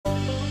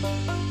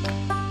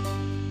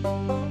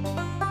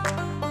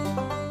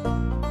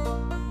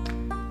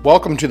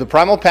Welcome to the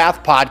Primal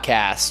Path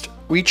Podcast.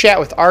 We chat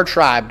with our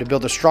tribe to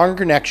build a stronger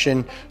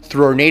connection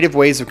through our native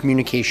ways of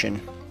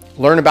communication.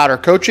 Learn about our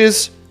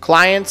coaches,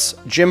 clients,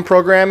 gym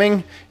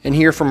programming, and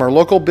hear from our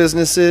local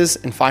businesses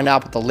and find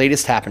out about the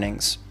latest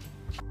happenings.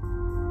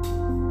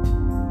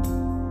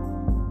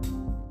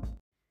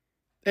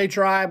 Hey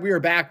tribe, we are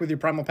back with your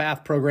Primal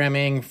Path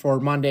programming for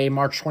Monday,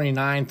 March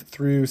 29th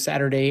through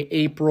Saturday,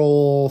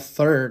 April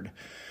 3rd.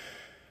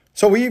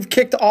 So we've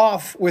kicked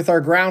off with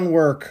our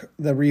groundwork,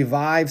 the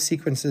revive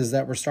sequences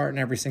that we're starting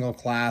every single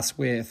class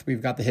with.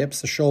 We've got the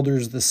hips, the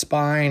shoulders, the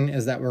spine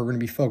is that we're going to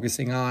be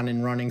focusing on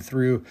and running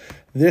through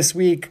this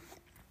week.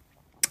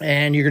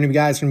 And you're going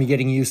to be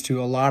getting used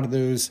to a lot of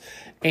those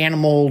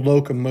animal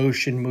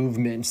locomotion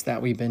movements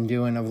that we've been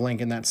doing of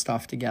linking that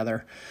stuff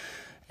together.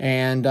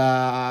 And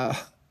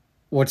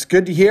what's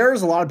good to hear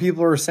is a lot of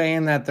people are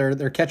saying that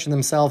they're catching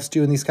themselves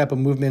doing these type of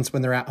movements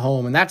when they're at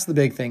home. And that's the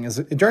big thing is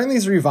during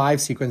these revive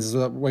sequences,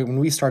 when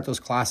we start those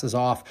classes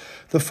off,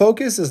 the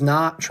focus is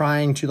not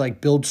trying to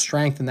build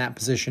strength in that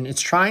position. It's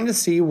trying to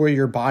see where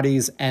your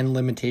body's end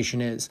limitation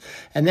is.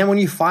 And then when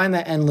you find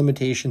that end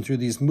limitation through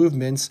these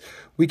movements,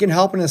 we can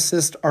help and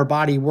assist our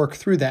body work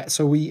through that.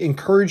 So we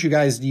encourage you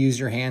guys to use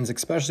your hands,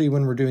 especially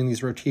when we're doing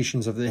these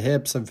rotations of the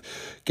hips, of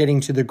getting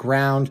to the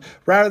ground,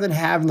 rather than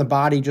having the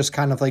body just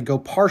kind of go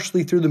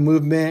partially through the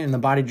movement and the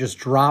body just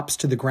drops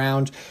to the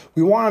ground.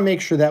 We want to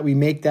make sure that we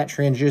make that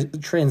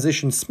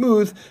transition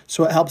smooth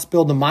so it helps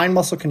build the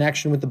mind-muscle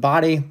connection with the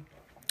body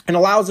and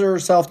allows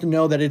ourselves to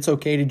know that it's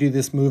okay to do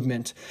this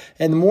movement.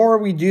 And the more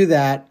we do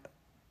that,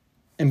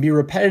 and be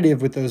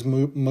repetitive with those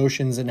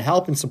motions and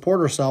help and support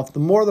ourselves, the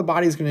more the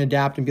body's going to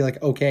adapt and be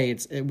okay,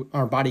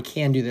 our body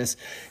can do this.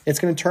 It's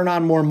going to turn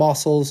on more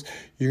muscles.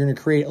 You're going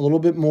to create a little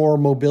bit more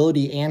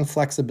mobility and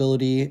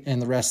flexibility in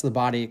the rest of the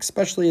body,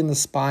 especially in the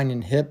spine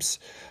and hips,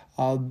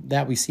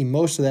 that we see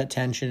most of that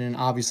tension, and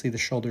obviously the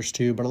shoulders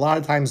too. But a lot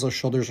of times those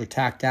shoulders are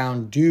tacked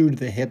down due to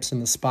the hips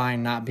and the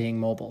spine not being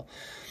mobile.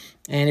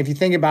 And if you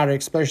think about it,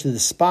 especially the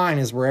spine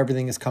is where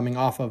everything is coming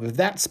off of. If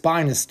that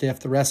spine is stiff,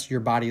 the rest of your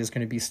body is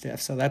going to be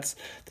stiff. So that's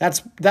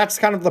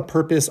kind of the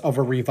purpose of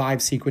a revive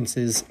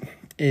sequences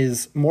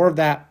is more of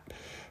that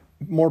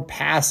more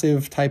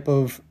passive type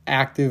of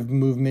active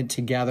movement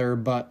together,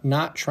 but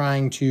not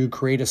trying to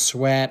create a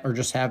sweat or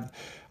just have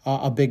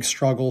a big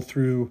struggle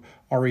through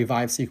our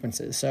revive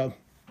sequences. So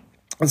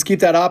let's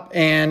keep that up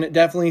and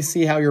definitely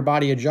see how your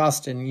body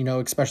adjusts and,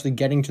 especially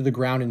getting to the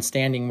ground and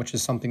standing, which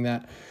is something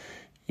that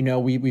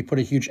we put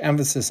a huge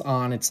emphasis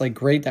on. It's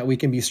great that we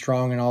can be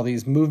strong in all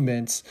these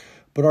movements,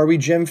 but are we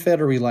gym fit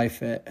or are we life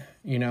fit?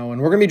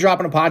 And we're going to be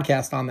dropping a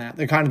podcast on that.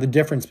 The kind of the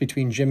difference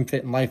between gym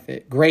fit and life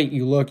fit. Great.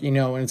 You look, and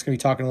it's going to be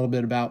talking a little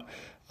bit about,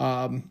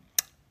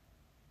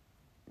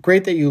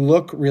 great that you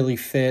look really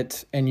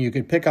fit and you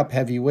could pick up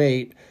heavy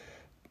weight,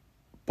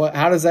 but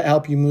how does that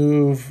help you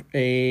move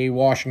a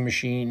washing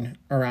machine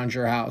around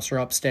your house or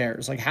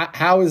upstairs?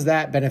 How is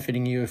that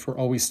benefiting you if we're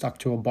always stuck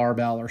to a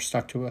barbell or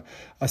stuck to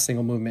a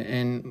single movement?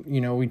 And,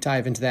 we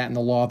dive into that in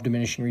the law of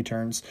diminishing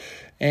returns.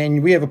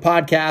 And we have a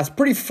podcast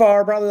pretty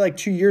far, probably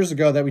 2 years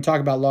ago, that we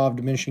talk about law of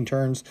diminishing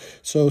returns.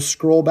 So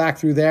scroll back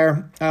through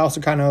there. I also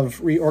kind of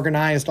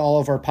reorganized all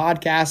of our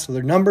podcasts, so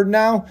they're numbered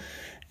now.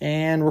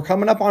 And we're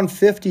coming up on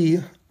 50.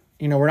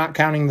 We're not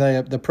counting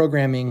the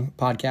programming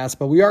podcast,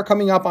 but we are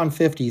coming up on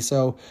 50.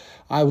 So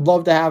I would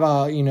love to have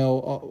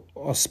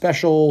a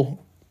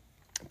special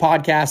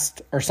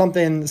podcast or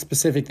something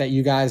specific that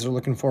you guys are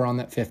looking for on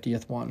that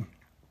 50th one.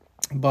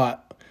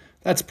 But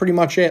that's pretty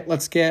much it.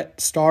 Let's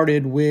get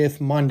started with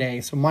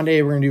Monday. So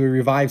Monday, we're going to do a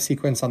revive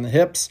sequence on the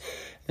hips.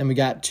 Then we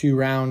got 2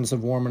 rounds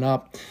of warming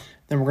up.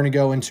 Then we're going to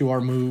go into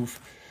our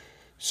move.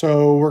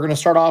 So we're going to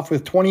start off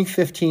with 20,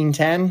 15,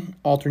 10,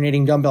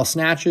 alternating dumbbell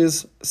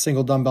snatches,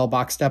 single dumbbell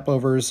box step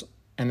overs,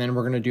 and then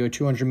we're going to do a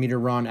 200-meter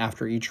run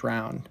after each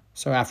round.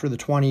 So after the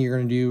 20, you're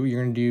going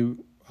to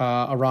do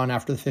a run.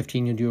 After the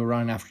 15, you'll do a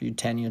run. After you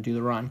 10, you'll do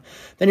the run.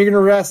 Then you're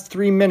going to rest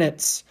 3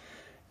 minutes,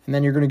 and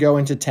then you're going to go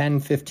into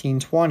 10, 15,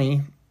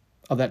 20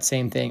 of that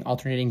same thing,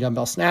 alternating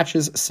dumbbell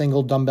snatches,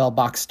 single dumbbell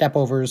box step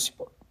overs,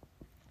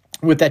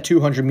 with that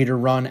 200-meter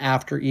run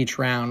after each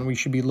round. We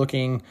should be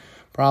looking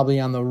probably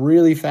on the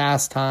really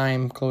fast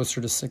time,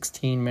 closer to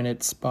 16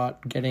 minutes,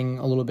 but getting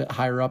a little bit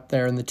higher up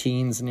there in the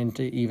teens and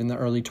into even the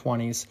early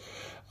 20s,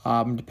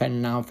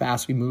 depending on how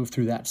fast we move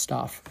through that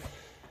stuff.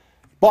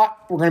 But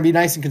we're going to be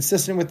nice and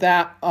consistent with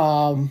that.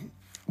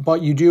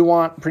 But you do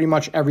want pretty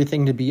much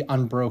everything to be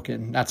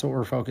unbroken. That's what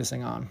we're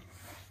focusing on.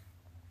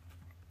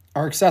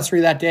 Our accessory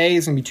that day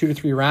is going to be 2 to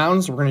 3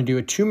 rounds. We're going to do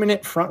a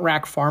 2-minute front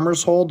rack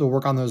farmer's hold to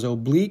work on those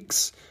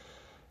obliques.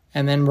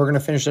 And then we're going to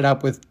finish it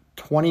up with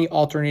 20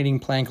 alternating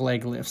plank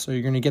leg lifts. So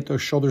you're going to get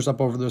those shoulders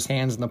up over those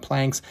hands and the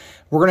planks.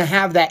 We're going to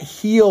have that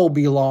heel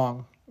be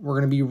long. We're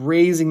going to be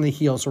raising the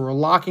heel. So we're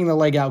locking the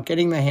leg out,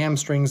 getting the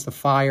hamstrings to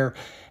fire.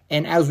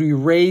 And as we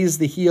raise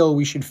the heel,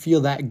 we should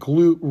feel that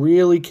glute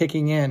really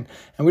kicking in.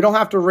 And we don't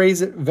have to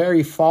raise it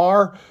very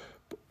far.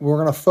 We're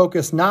going to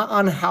focus not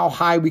on how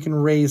high we can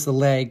raise the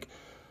leg,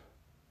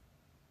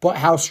 but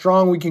how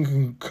strong we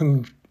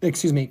can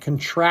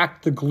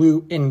contract the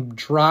glute and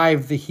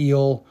drive the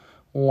heel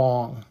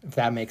long, if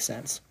that makes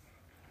sense.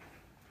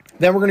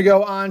 Then we're going to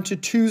go on to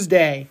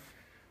Tuesday,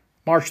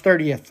 March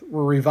 30th.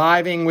 We're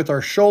reviving with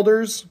our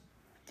shoulders.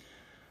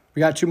 We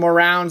got 2 more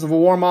rounds of a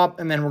warm-up,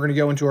 and then we're going to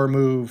go into our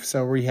move.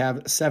 So we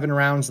have 7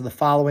 rounds of the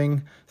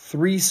following: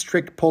 3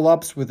 strict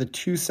pull-ups with a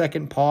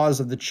 2-second pause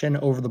of the chin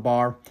over the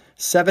bar,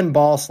 7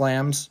 ball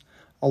slams,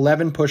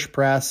 11 push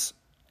press,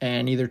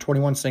 and either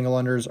 21 single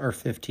unders or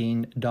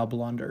 15 double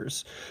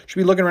unders. Should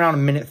be looking around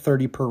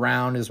 1:30 per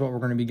round is what we're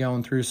going to be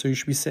going through. So you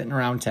should be sitting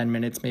around 10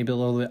 minutes, maybe a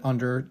little bit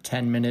under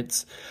 10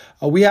 minutes.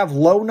 We have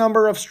low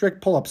number of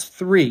strict pull-ups,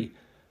 3.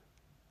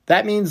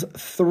 That means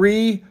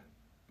 3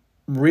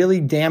 really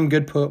damn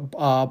good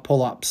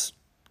pull-ups.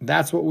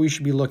 That's what we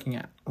should be looking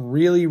at.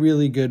 Really,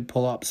 really good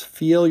pull-ups.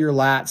 Feel your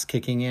lats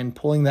kicking in,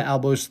 pulling the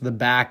elbows to the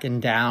back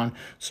and down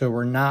so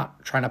we're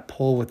not trying to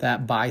pull with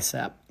that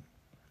bicep.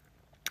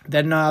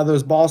 Then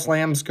those ball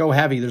slams go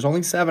heavy. There's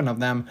only 7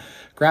 of them.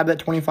 Grab that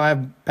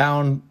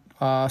 25-pound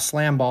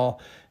slam ball.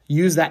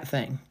 Use that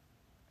thing.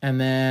 And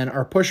then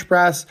our push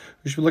press,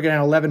 we should be looking at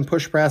 11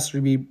 push press.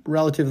 Would be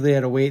relatively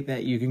at a weight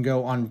that you can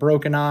go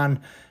unbroken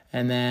on.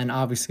 And then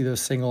obviously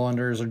those single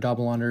unders or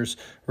double unders,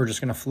 we're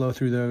just going to flow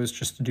through those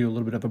just to do a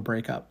little bit of a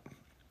breakup.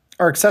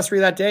 Our accessory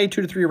that day,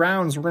 2 to 3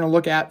 rounds, we're going to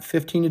look at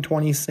 15 to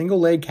 20 single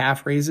leg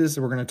calf raises.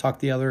 So we're going to tuck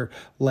the other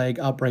leg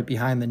up right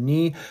behind the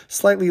knee,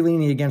 slightly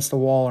leaning against the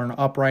wall or an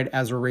upright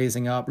as we're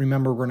raising up.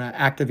 Remember, we're going to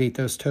activate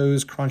those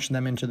toes, crunching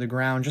them into the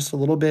ground just a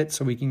little bit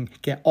so we can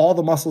get all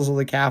the muscles of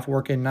the calf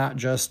working, not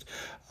just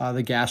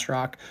the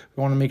gastroc.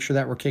 We want to make sure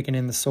that we're kicking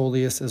in the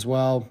soleus as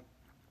well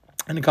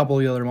and a couple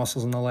of the other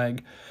muscles in the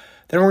leg.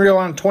 Then we're going to go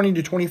on 20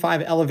 to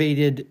 25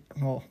 elevated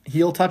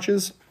heel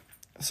touches.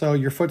 So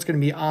your foot's going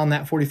to be on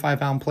that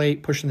 45-pound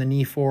plate, pushing the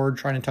knee forward,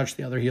 trying to touch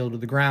the other heel to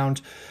the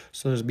ground.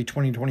 So there's going to be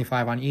 20 to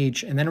 25 on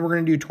each. And then we're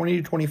going to do 20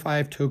 to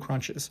 25 toe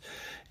crunches.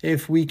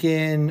 If we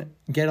can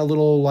get a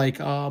little like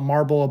a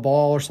marble, a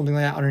ball or something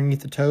like that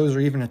underneath the toes, or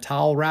even a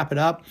towel, wrap it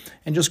up,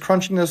 and just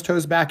crunching those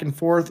toes back and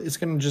forth, it's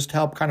going to just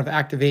help kind of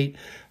activate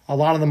a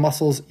lot of the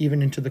muscles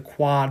even into the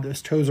quad.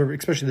 Those toes are,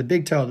 especially the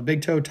big toe. The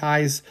big toe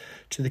ties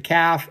to the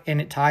calf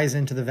and it ties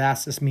into the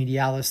vastus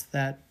medialis,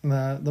 that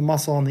the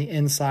muscle on the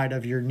inside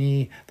of your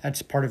knee,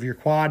 that's part of your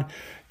quad.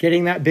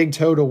 Getting that big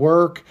toe to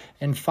work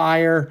and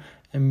fire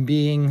and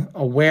being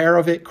aware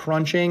of it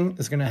crunching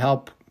is going to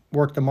help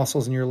work the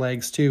muscles in your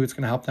legs too. It's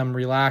going to help them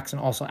relax and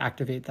also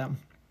activate them.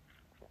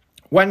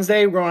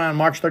 Wednesday, we're going on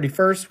March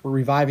 31st. We're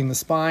reviving the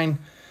spine.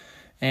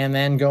 And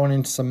then going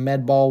into some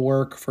med ball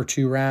work for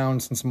 2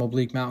 rounds and some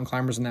oblique mountain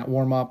climbers in that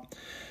warm-up.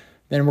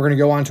 Then we're going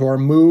to go on to our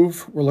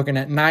move. We're looking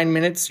at 9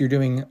 minutes. You're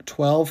doing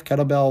 12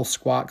 kettlebell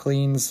squat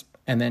cleans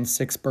and then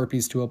 6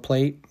 burpees to a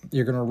plate.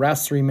 You're going to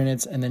rest 3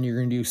 minutes, and then you're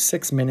going to do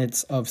 6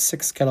 minutes of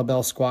 6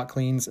 kettlebell squat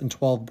cleans and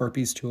 12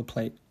 burpees to a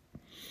plate.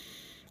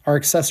 Our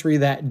accessory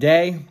that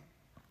day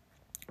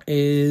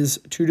is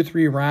 2 to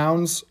 3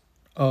 rounds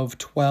of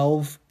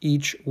 12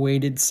 each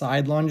weighted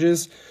side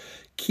lunges,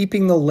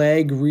 keeping the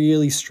leg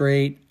really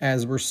straight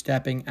as we're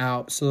stepping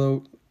out.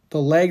 So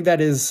the leg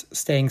that is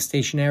staying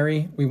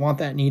stationary, we want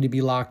that knee to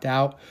be locked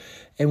out.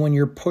 And when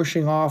you're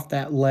pushing off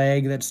that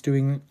leg that's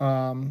doing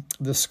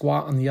the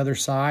squat on the other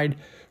side,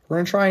 we're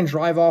going to try and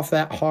drive off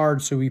that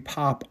hard so we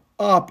pop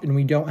up and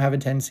we don't have a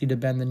tendency to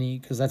bend the knee,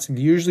 because that's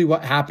usually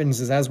what happens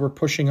is as we're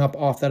pushing up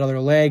off that other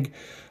leg,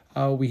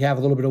 we have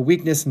a little bit of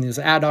weakness in these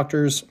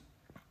adductors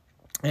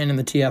and in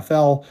the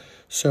TFL.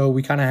 So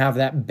we kind of have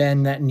that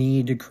bend, that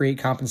knee to create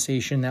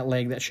compensation, that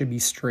leg that should be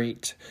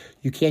straight.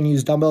 You can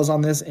use dumbbells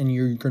on this, and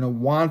you're going to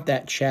want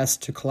that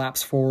chest to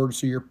collapse forward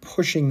so you're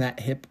pushing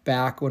that hip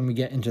back when we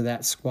get into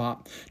that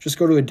squat. Just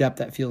go to a depth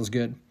that feels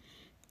good.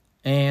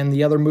 And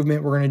the other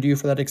movement we're going to do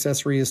for that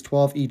accessory is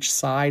 12 each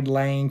side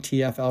laying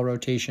TFL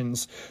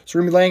rotations. So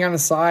we're going to be laying on the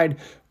side.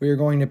 We are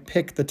going to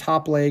pick the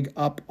top leg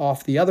up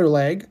off the other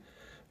leg.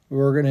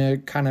 We're going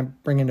to kind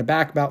of bring it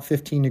back about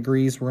 15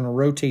 degrees. We're going to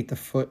rotate the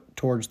foot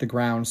towards the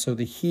ground. So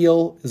the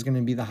heel is going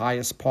to be the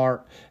highest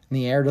part in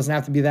the air. It doesn't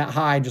have to be that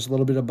high, just a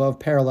little bit above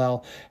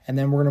parallel. And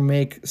then we're going to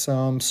make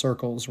some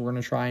circles. We're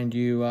going to try and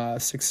do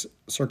 6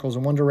 circles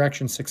in one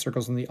direction, 6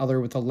 circles in the other,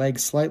 with the leg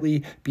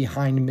slightly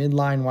behind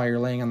midline while you're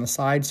laying on the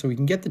side so we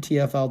can get the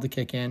TFL to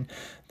kick in.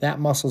 That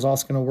muscle is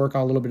also going to work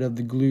on a little bit of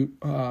the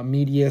glute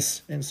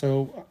medius, and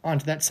so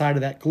onto that side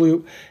of that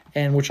glute,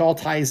 and which all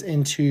ties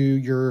into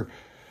your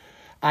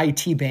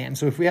IT band.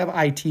 So if we have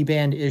IT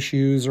band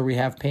issues or we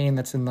have pain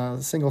that's in the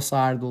single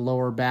side of the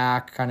lower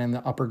back, kind of in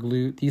the upper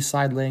glute, these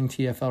side laying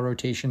TFL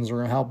rotations are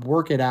going to help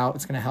work it out.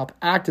 It's going to help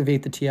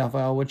activate the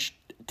TFL, which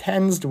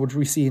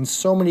we see in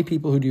so many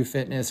people who do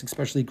fitness,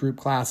 especially group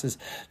classes,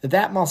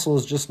 that muscle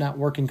is just not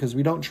working because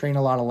we don't train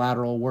a lot of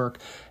lateral work.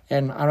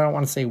 And I don't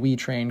want to say we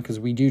train, because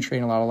we do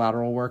train a lot of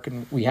lateral work,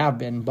 and we have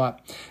been, but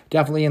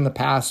definitely in the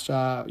past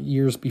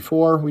years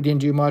before, we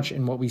didn't do much.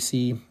 And what we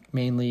see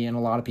mainly in a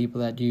lot of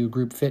people that do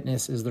group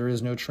fitness is there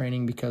is no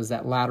training because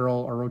that lateral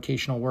or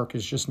rotational work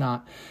is just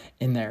not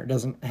in there. It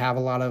doesn't have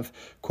a lot of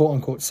quote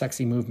unquote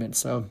sexy movement.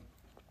 So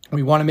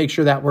we want to make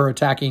sure that we're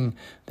attacking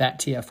that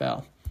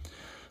TFL.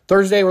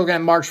 Thursday, we're looking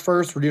at March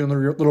 1st. We're doing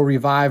a little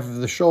revive of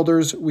the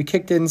shoulders. We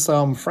kicked in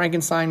some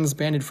Frankensteins,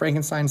 banded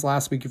Frankensteins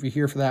last week. If you're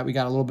here for that, we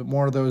got a little bit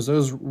more of those.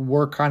 Those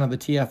were kind of the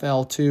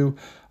TFL too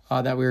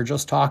that we were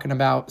just talking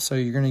about. So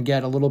you're going to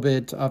get a little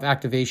bit of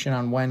activation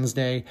on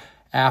Wednesday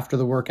after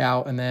the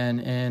workout. And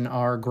then in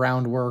our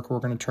groundwork, we're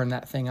going to turn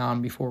that thing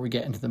on before we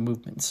get into the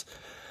movements.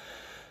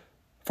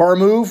 For our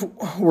move,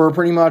 we're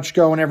pretty much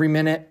going every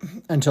minute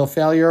until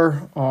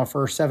failure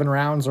for 7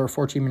 rounds or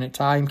 14-minute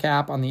time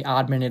cap. On the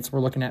odd minutes, we're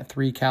looking at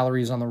 3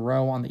 calories on the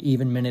row. On the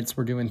even minutes,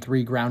 we're doing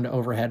 3 ground to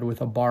overhead with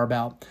a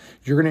barbell.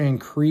 You're going to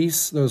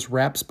increase those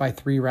reps by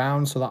 3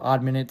 rounds. So the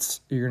odd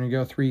minutes, you're going to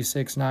go 3,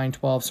 6, 9,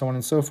 12, so on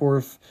and so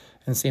forth.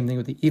 And same thing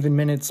with the even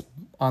minutes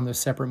on those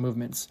separate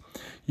movements.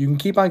 You can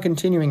keep on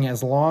continuing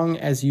as long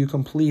as you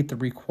complete the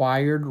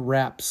required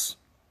reps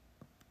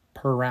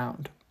per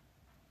round.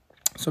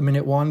 So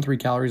minute 1, 3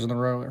 calories on the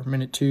rower.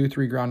 Minute 2,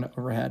 3 ground to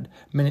overhead.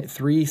 Minute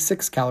 3,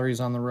 6 calories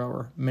on the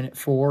rower. Minute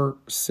 4,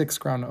 6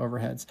 ground to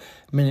overheads.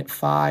 Minute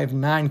 5,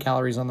 9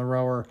 calories on the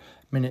rower.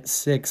 Minute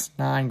 6,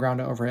 9 ground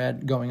to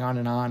overhead, going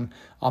on,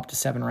 up to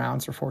 7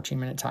 rounds or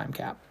 14-minute time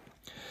cap.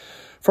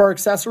 For our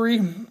accessory,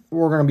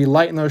 we're going to be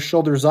lighting those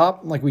shoulders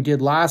up like we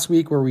did last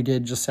week where we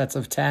did just sets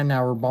of 10.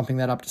 Now we're bumping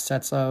that up to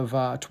sets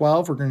of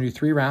 12. We're going to do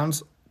 3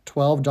 rounds,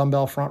 12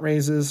 dumbbell front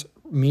raises,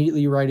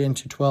 immediately right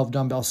into 12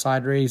 dumbbell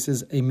side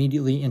raises,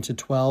 immediately into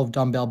 12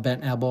 dumbbell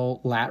bent elbow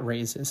lat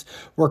raises.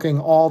 Working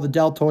all the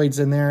deltoids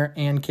in there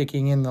and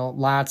kicking in the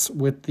lats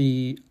with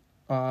the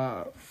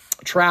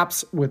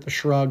traps with the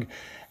shrug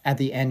at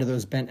the end of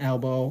those bent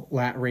elbow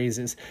lat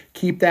raises.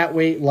 Keep that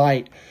weight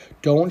light.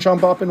 Don't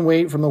jump up in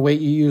weight from the weight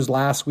you used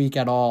last week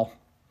at all.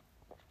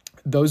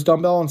 Those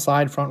dumbbell and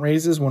side front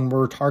raises, when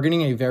we're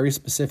targeting a very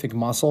specific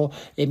muscle,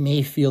 it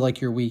may feel like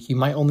you're weak. You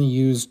might only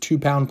use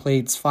 2-pound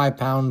plates,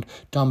 5-pound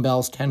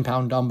dumbbells,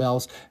 10-pound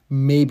dumbbells.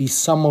 Maybe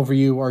some of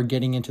you are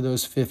getting into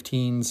those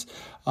 15s.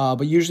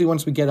 But usually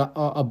once we get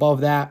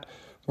above that,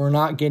 we're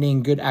not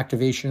getting good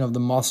activation of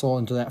the muscle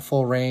into that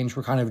full range.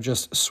 We're kind of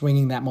just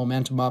swinging that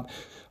momentum up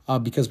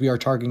because we are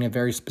targeting a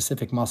very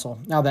specific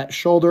muscle. Now that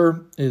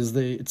shoulder is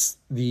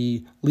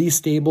the least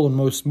stable and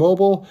most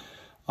mobile.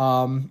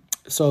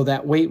 So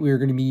that weight we're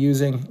going to be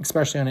using,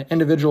 especially on an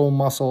individual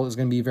muscle, is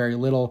going to be very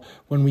little.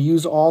 When we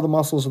use all the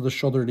muscles of the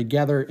shoulder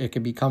together, it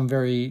can become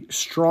very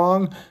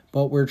strong,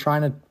 but we're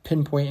trying to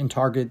pinpoint and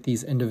target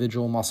these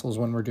individual muscles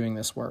when we're doing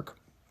this work.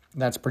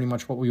 That's pretty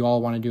much what we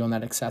all want to do on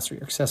that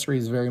accessory. Accessory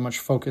is very much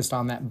focused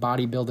on that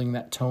bodybuilding,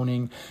 that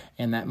toning,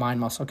 and that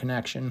mind-muscle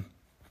connection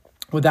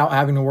without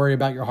having to worry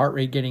about your heart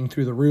rate getting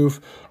through the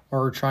roof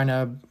or trying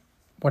to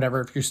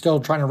whatever, if you're still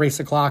trying to race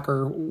the clock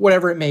or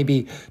whatever it may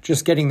be,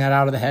 just getting that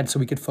out of the head so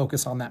we could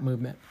focus on that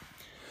movement.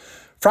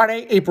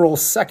 Friday, April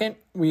 2nd,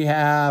 we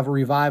have a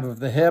revive of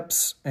the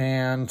hips,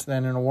 and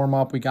then in a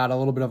warm-up, we got a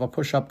little bit of a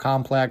push-up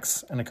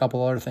complex and a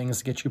couple other things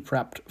to get you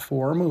prepped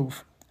for a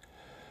move.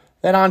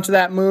 Then on to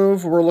that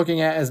move, we're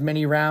looking at as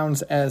many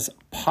rounds as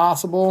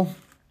possible,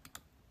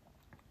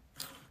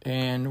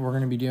 and we're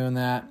going to be doing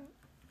that.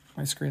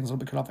 My screen's a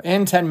little bit cut off.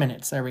 In 10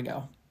 minutes, there we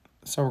go.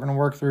 So we're going to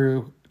work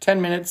through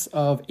 10 minutes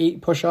of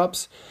 8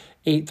 push-ups,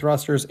 8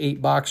 thrusters,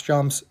 8 box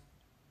jumps.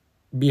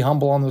 Be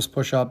humble on those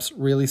push-ups.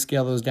 Really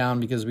scale those down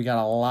because we got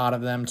a lot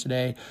of them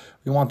today.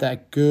 We want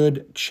that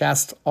good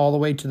chest all the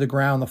way to the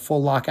ground, the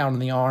full lockout in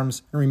the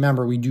arms. And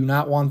remember, we do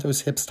not want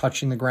those hips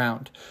touching the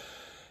ground.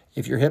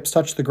 If your hips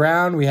touch the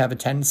ground, we have a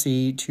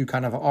tendency to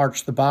kind of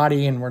arch the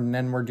body, and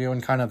then we're doing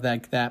kind of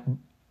that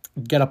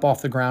get up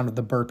off the ground of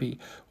the burpee.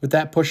 With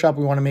that push-up,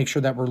 we want to make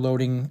sure that we're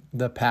loading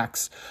the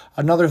pecs.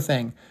 Another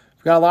thing,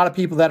 we've got a lot of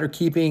people that are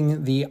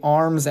keeping the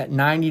arms at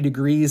 90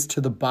 degrees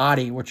to the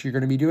body, which you're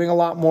going to be doing a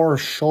lot more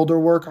shoulder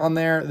work on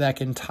there that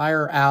can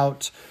tire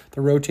out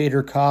the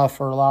rotator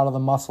cuff or a lot of the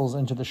muscles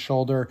into the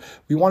shoulder.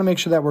 We want to make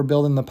sure that we're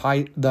building the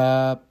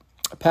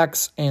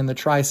pecs and the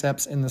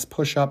triceps in this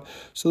push-up.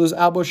 So those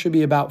elbows should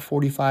be about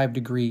 45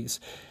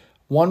 degrees.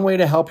 One way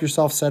to help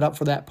yourself set up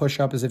for that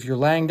push-up is if you're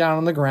laying down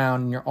on the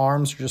ground and your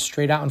arms are just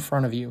straight out in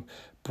front of you,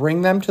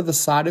 bring them to the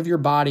side of your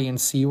body and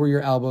see where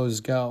your elbows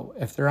go.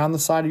 If they're on the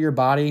side of your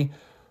body,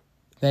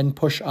 then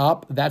push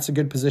up. That's a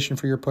good position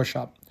for your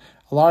push-up.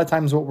 A lot of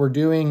times what we're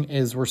doing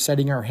is we're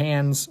setting our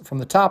hands from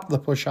the top of the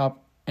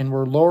push-up and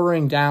we're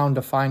lowering down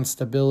to find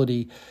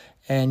stability.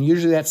 And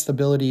usually that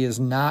stability is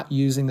not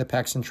using the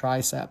pecs and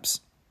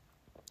triceps.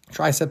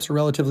 Triceps are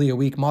relatively a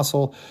weak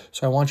muscle,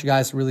 so I want you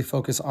guys to really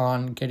focus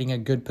on getting a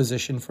good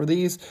position for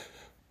these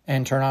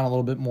and turn on a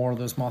little bit more of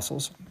those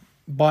muscles.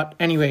 But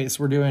anyways,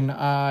 we're doing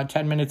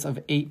 10 minutes of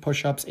 8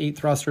 push-ups, 8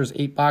 thrusters,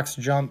 8 box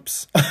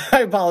jumps.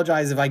 I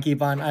apologize if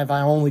I'm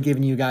only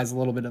giving you guys a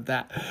little bit of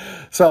that.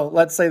 So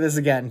let's say this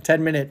again.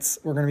 10 minutes,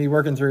 we're going to be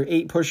working through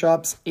 8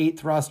 push-ups, 8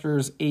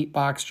 thrusters, 8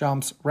 box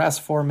jumps,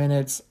 rest 4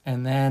 minutes,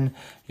 and then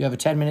you have a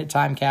 10-minute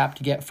time cap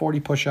to get 40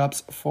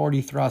 push-ups,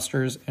 40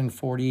 thrusters, and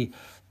 40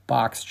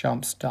 box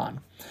jumps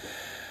done.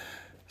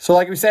 So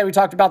like we said, we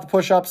talked about the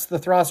push-ups, the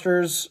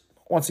thrusters.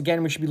 Once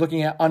again, we should be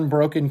looking at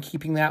unbroken,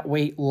 keeping that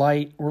weight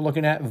light. We're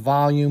looking at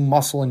volume,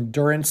 muscle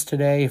endurance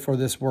today for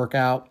this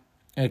workout.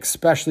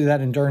 especially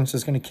that endurance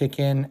is going to kick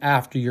in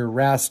after your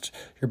rest.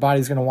 Your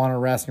body's going to want to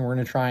rest, and we're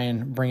going to try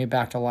and bring it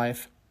back to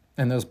life.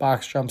 And those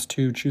box jumps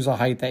too, choose a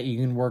height that you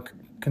can work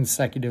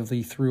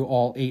consecutively through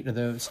all 8 of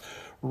those.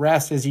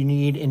 Rest as you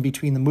need in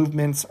between the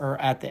movements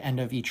or at the end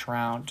of each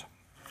round.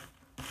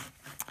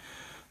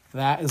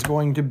 That is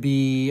going to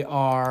be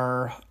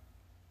our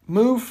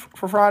move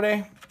for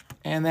Friday.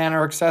 And then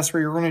our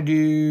accessory, we're going to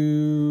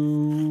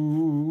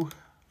do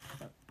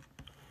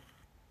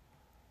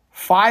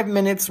 5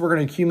 minutes. We're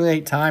going to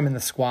accumulate time in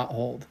the squat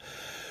hold.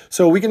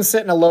 So we can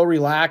sit in a low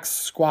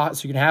relaxed squat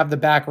so you can have the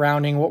back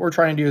rounding. What we're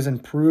trying to do is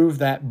improve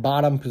that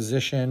bottom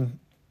position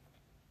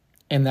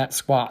in that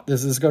squat.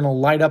 This is going to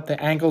light up the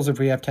ankles if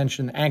we have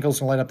tension in the ankles,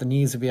 going to light up the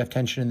knees if we have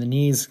tension in the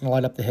knees, going to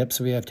light up the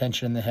hips if we have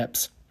tension in the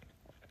hips.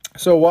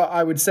 So what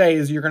I would say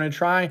is you're going to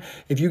try,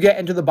 if you get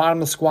into the bottom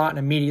of the squat and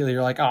immediately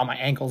you're like, oh, my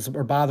ankles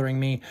are bothering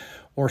me,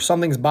 or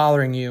something's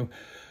bothering you,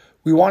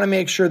 we want to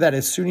make sure that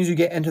as soon as you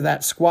get into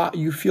that squat,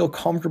 you feel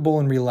comfortable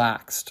and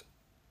relaxed.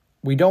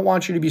 We don't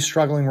want you to be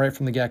struggling right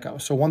from the get-go.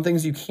 So one thing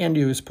you can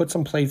do is put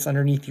some plates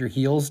underneath your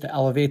heels to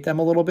elevate them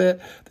a little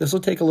bit. This will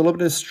take a little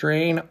bit of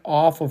strain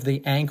off of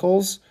the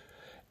ankles.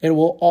 It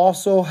will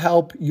also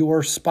help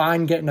your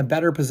spine get in a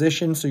better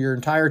position so your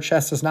entire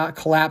chest does not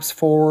collapse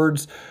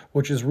forwards,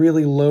 which is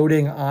really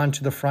loading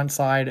onto the front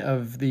side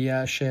of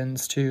the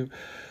shins too.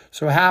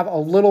 So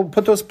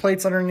put those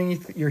plates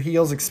underneath your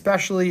heels,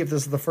 especially if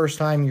this is the first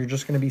time you're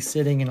just going to be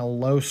sitting in a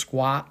low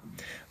squat.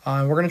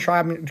 We're going to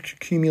try to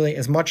accumulate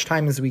as much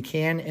time as we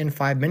can in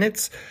 5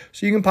 minutes.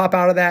 So you can pop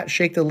out of that,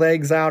 shake the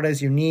legs out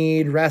as you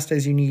need, rest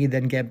as you need,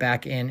 then get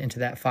back into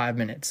that 5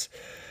 minutes.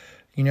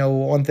 You know,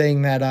 one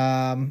thing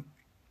that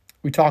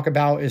we talk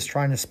about is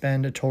trying to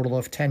spend a total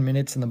of 10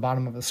 minutes in the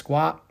bottom of a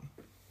squat.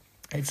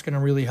 It's going to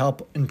really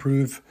help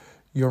improve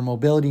your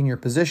mobility in your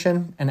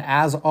position. And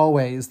as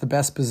always, the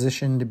best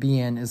position to be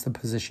in is the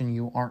position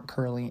you aren't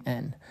currently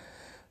in.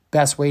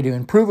 Best way to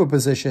improve a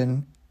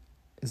position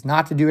is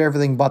not to do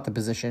everything but the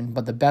position,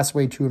 but the best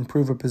way to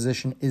improve a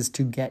position is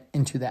to get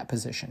into that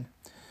position.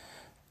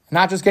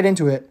 Not just get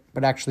into it,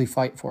 but actually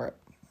fight for it.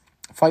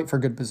 Fight for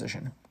good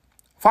position.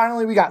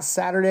 Finally, we got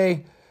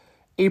Saturday,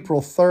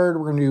 April 3rd.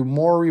 We're going to do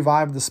more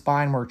Revive the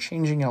Spine. We're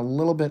changing it a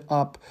little bit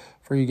up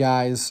for you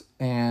guys,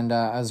 and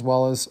as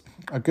well as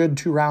a good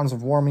 2 rounds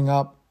of warming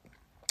up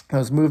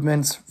those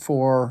movements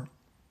for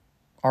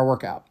our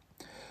workout.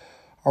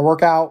 Our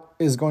workout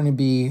is going to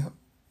be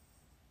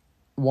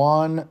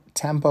 1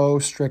 tempo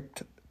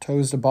strict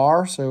toes to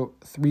bar, so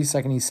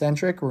 3-second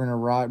eccentric. We're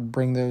going to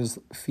bring those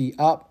feet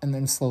up and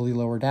then slowly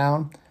lower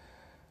down.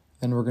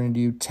 Then we're going to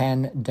do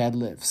 10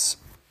 deadlifts.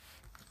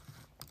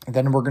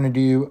 Then we're going to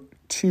do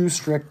 2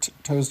 strict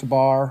toes to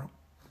bar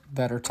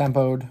that are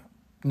tempoed,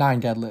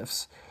 9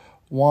 deadlifts.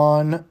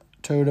 3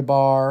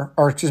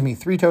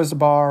 toes to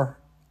bar,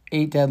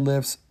 8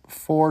 deadlifts,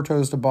 4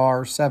 toes to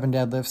bar, 7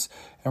 deadlifts,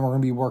 and we're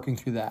going to be working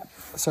through that.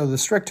 So the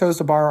strict toes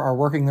to bar are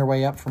working their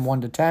way up from 1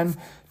 to 10.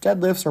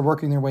 Deadlifts are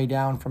working their way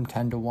down from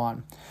 10 to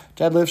 1.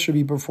 Deadlifts should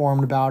be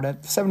performed about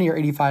at 70 or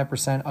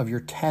 85% of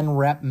your 10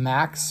 rep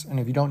max. And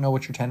if you don't know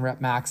what your 10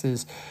 rep max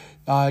is,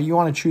 you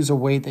want to choose a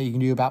weight that you can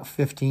do about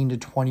 15 to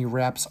 20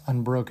 reps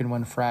unbroken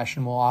when fresh,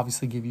 and we'll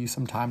obviously give you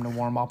some time to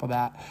warm up with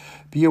that.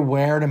 Be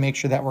aware to make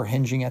sure that we're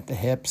hinging at the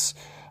hips.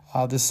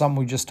 This is something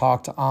we just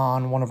talked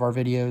on one of our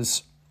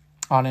videos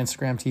on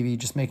Instagram TV,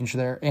 just making sure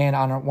there, and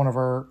on one of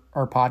our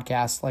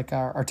podcasts, like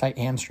our Tight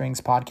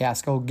Hamstrings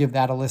podcast. Go give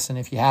that a listen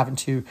if you haven't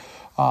to,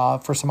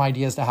 for some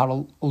ideas to how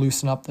to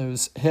loosen up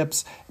those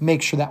hips.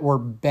 Make sure that we're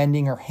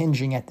bending or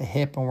hinging at the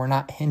hip and we're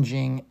not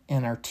hinging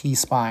in our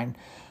T-spine,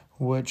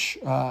 which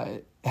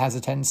has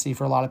a tendency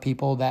for a lot of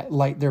people that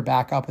light their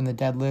back up in the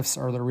deadlifts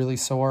or they're really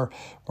sore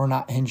or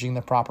not hinging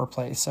the proper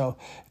place. So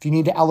if you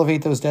need to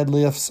elevate those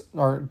deadlifts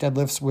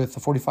with the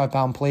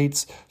 45-pound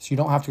plates so you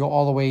don't have to go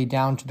all the way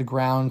down to the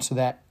ground so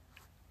that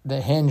the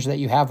hinge that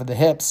you have of the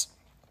hips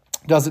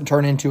doesn't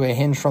turn into a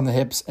hinge from the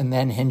hips and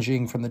then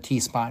hinging from the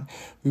T-spine.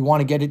 We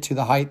want to get it to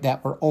the height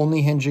that we're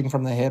only hinging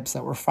from the hips,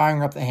 that we're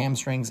firing up the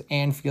hamstrings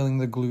and feeling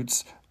the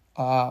glutes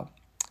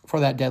for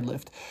that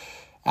deadlift.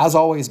 As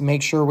always,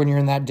 make sure when you're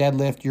in that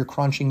deadlift, you're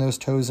crunching those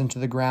toes into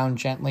the ground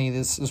gently.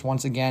 This is,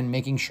 once again,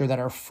 making sure that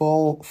our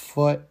full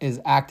foot is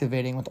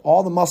activating with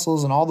all the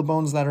muscles and all the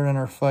bones that are in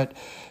our foot,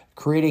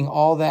 creating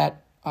all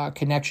that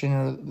connection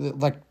or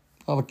the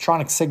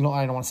electronic signal.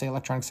 I don't want to say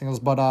electronic signals,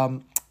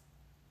 but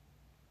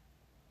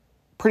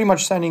pretty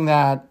much sending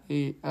that,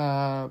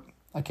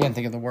 I can't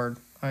think of the word.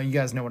 You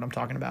guys know what I'm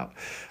talking about.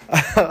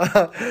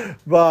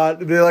 But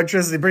the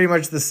electricity, pretty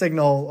much the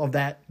signal of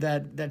that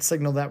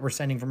signal that we're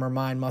sending from our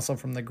mind muscle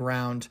from the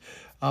ground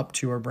up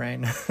to our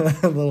brain.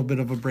 A little bit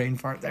of a brain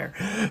fart there.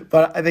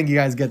 But I think you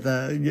guys get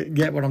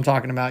what I'm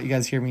talking about. You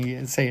guys hear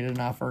me say it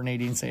enough, or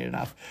Nadine say it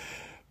enough.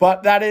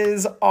 But that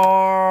is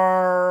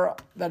our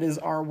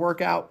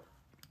workout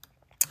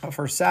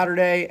for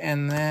Saturday,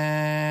 and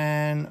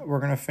then we're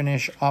going to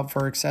finish up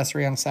for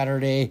accessory on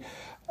Saturday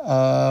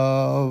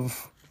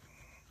of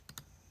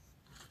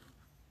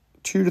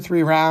 2 to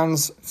 3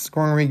 rounds. It's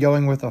going to be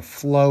going with a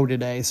flow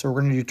today. So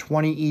we're going to do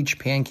 20 each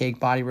pancake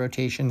body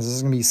rotations. This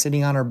is going to be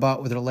sitting on our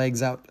butt with our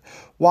legs out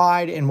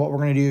wide. And what we're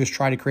going to do is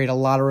try to create a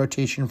lot of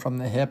rotation from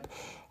the hip,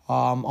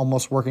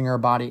 almost working our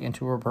body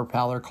into a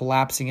propeller,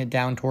 collapsing it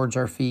down towards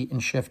our feet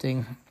and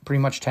shifting pretty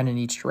much 10 in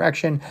each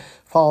direction,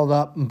 followed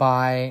up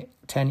by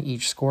 10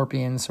 each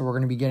scorpion. So we're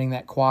going to be getting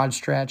that quad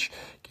stretch,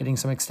 getting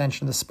some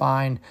extension of the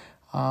spine,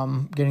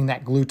 getting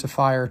that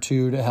glutifier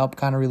too to help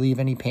kind of relieve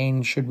any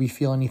pain should we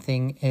feel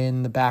anything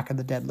in the back of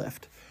the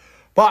deadlift.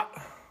 But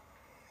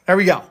there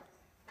we go.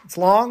 It's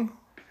long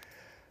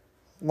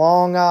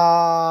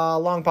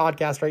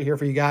podcast right here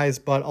for you guys,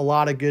 but a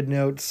lot of good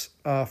notes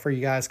for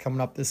you guys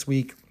coming up this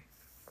week.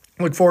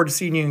 Look forward to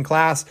seeing you in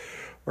class.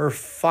 We're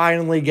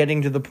finally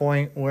getting to the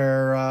point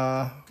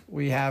where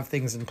we have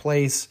things in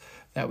place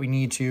that we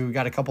need to. We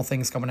got a couple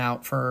things coming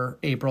out for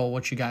April,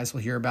 which you guys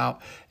will hear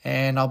about.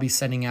 And I'll be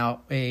sending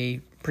out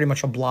pretty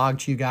much a blog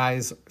to you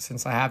guys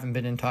since I haven't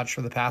been in touch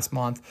for the past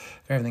month.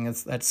 Everything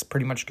that's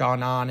pretty much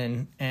gone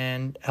on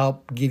and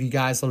help give you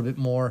guys a little bit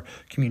more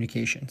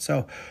communication.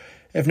 So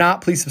if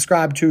not, please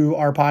subscribe to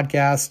our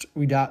podcast.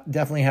 We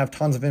definitely have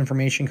tons of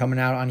information coming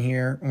out on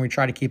here, and we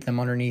try to keep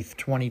them underneath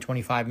 20,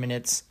 25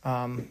 minutes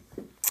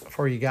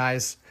for you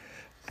guys.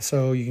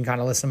 So you can kind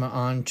of listen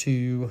on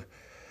to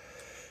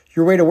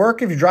your way to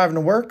work if you're driving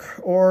to work,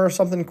 or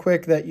something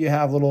quick that you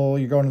have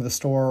you're going to the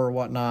store or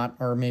whatnot,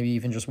 or maybe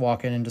even just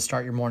walking in to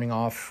start your morning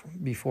off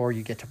before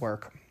you get to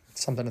work.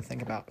 It's something to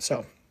think about.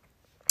 So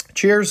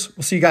cheers.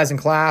 We'll see you guys in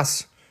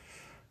class.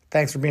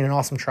 Thanks for being an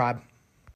awesome tribe.